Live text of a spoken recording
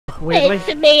weirdly. Wait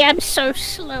for me, I'm so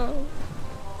slow.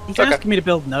 He's asking me to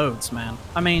build nodes, man.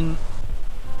 I mean...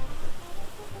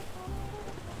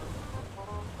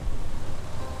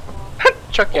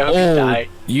 Chuck, you hope you die.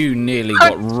 You nearly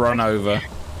got run over.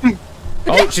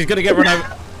 Oh, she's gonna get run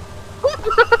over.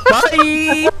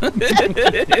 Bye!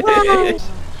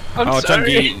 I'm sorry.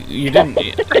 Chunky, you didn't...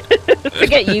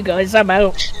 Forget you guys, I'm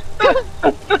out.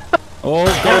 Oh,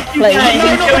 God.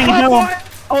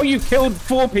 Oh, you killed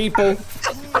 4 people.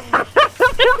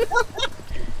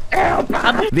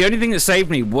 The only thing that saved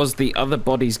me was the other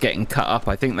bodies getting cut up.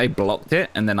 I think they blocked it,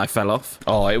 and then I fell off.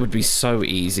 Oh, it would be so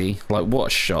easy. Like, what a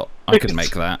shot. I could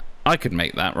make that. I could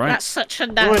make that, right? That's such a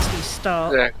nasty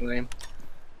start. Exactly.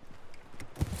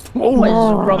 What is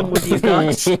wrong with you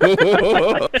guys? Did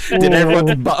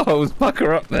everyone's buttholes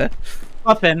pucker up there?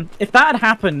 Puffin, if that had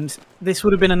happened, this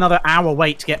would have been another hour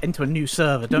wait to get into a new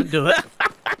server. Don't do it.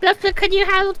 Bluffler, can you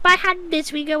hold my hand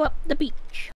as we go up the beach?